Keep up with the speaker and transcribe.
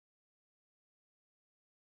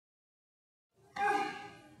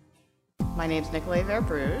My name's Nicole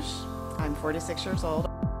Verbrugghe. I'm 46 years old.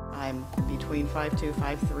 I'm between 5'2",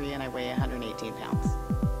 5'3", and I weigh 118 pounds.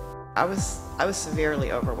 I was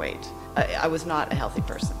severely overweight. I was not a healthy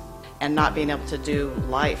person. And not being able to do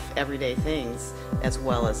life, everyday things, as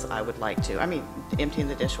well as I would like to. I mean, emptying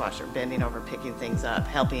the dishwasher, bending over, picking things up,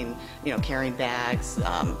 helping, carrying bags,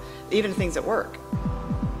 even things at work.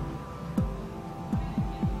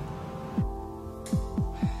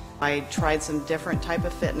 I tried some different type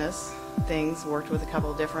of fitness things, worked with a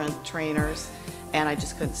couple of different trainers, and I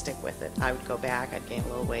just couldn't stick with it. I would go back, I'd gain a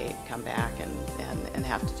little weight, come back, and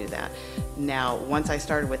have to do that. Now, once I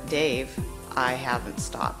started with Dave, I haven't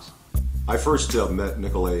stopped. I first met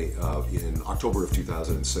Nicole in October of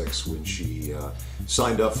 2006 when she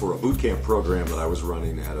signed up for a boot camp program that I was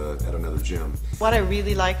running at another gym. What I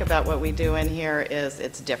really like about what we do in here is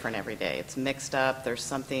it's different every day. It's mixed up. There's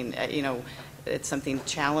something, it's something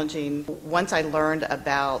challenging. Once I learned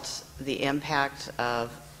about the impact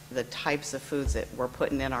of the types of foods that we're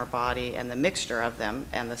putting in our body and the mixture of them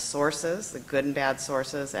and the sources, the good and bad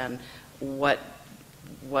sources, and what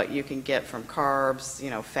you can get from carbs,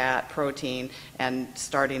 fat, protein, and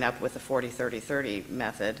starting up with the 40-30-30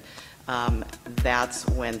 method, that's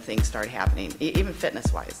when things start happening, even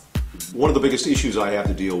fitness-wise. One of the biggest issues I have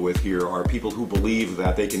to deal with here are people who believe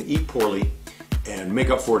that they can eat poorly and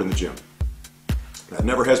make up for it in the gym. That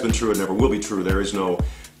never has been true, it never will be true. There is no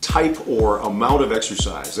type or amount of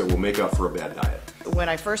exercise that will make up for a bad diet. When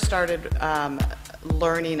I first started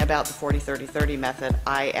learning about the 40-30-30 method,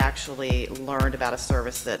 I actually learned about a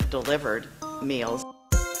service that delivered meals.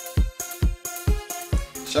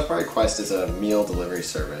 Chef by Request is a meal delivery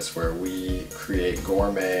service where we create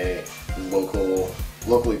gourmet,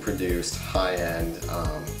 locally produced, high-end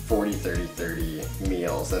 40-30-30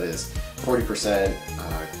 meals. That is 40%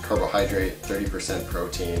 carbohydrate, 30%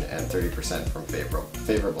 protein, and 30% from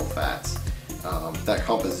favorable fats. That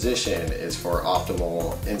composition is for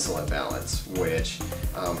optimal insulin balance, which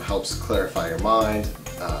helps clarify your mind,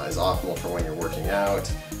 is optimal for when you're working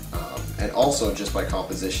out, and also just by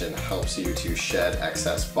composition helps you to shed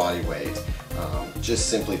excess body weight just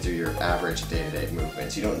simply through your average day-to-day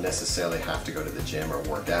movements. You don't necessarily have to go to the gym or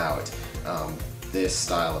work out. This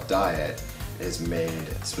style of diet is made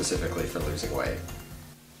specifically for losing weight.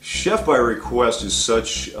 Chef by Request is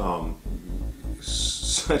such a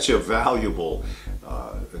valuable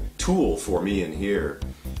tool for me in here,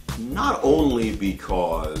 not only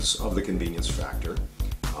because of the convenience factor,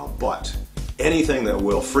 but anything that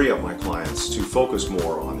will free up my clients to focus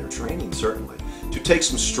more on their training, certainly, to take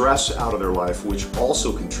some stress out of their life, which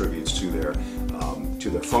also contributes to their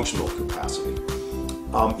functional capacity.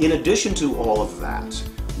 In addition to all of that,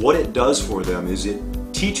 what it does for them is it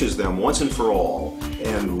teaches them once and for all,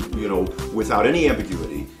 and without any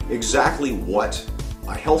ambiguity, exactly what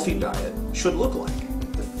a healthy diet should look like.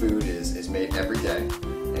 The food is made every day,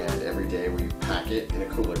 and every day we pack it in a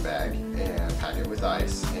cooler bag and pack it with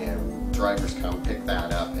ice, and drivers come pick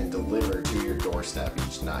that up and deliver to your doorstep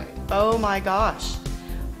each night. Oh my gosh.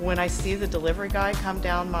 When I see the delivery guy come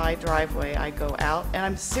down my driveway, I go out, and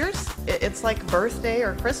I'm serious. It's like birthday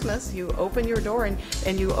or Christmas. You open your door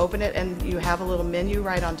and you open it, and you have a little menu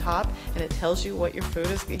right on top, and it tells you what your food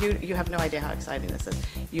is. You have no idea how exciting this is.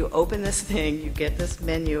 You open this thing, you get this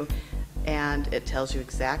menu, and it tells you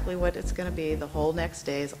exactly what it's going to be. The whole next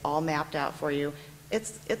day is all mapped out for you.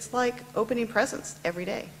 It's like opening presents every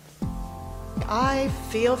day. I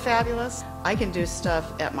feel fabulous. I can do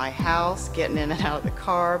stuff at my house, getting in and out of the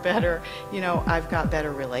car better. I've got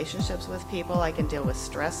better relationships with people. I can deal with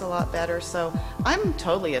stress a lot better. So I'm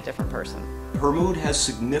totally a different person. Her mood has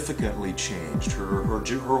significantly changed.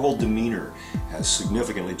 Her whole demeanor has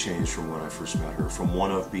significantly changed from when I first met her, from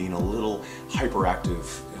one of being a little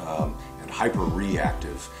hyperactive and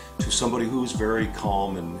hyper-reactive to somebody who's very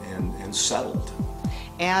calm and settled.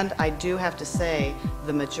 And I do have to say,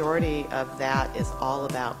 the majority of that is all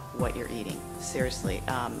about what you're eating. Seriously,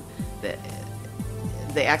 the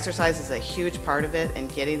exercise is a huge part of it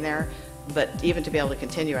and getting there, but even to be able to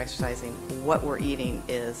continue exercising, what we're eating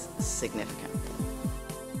is significant.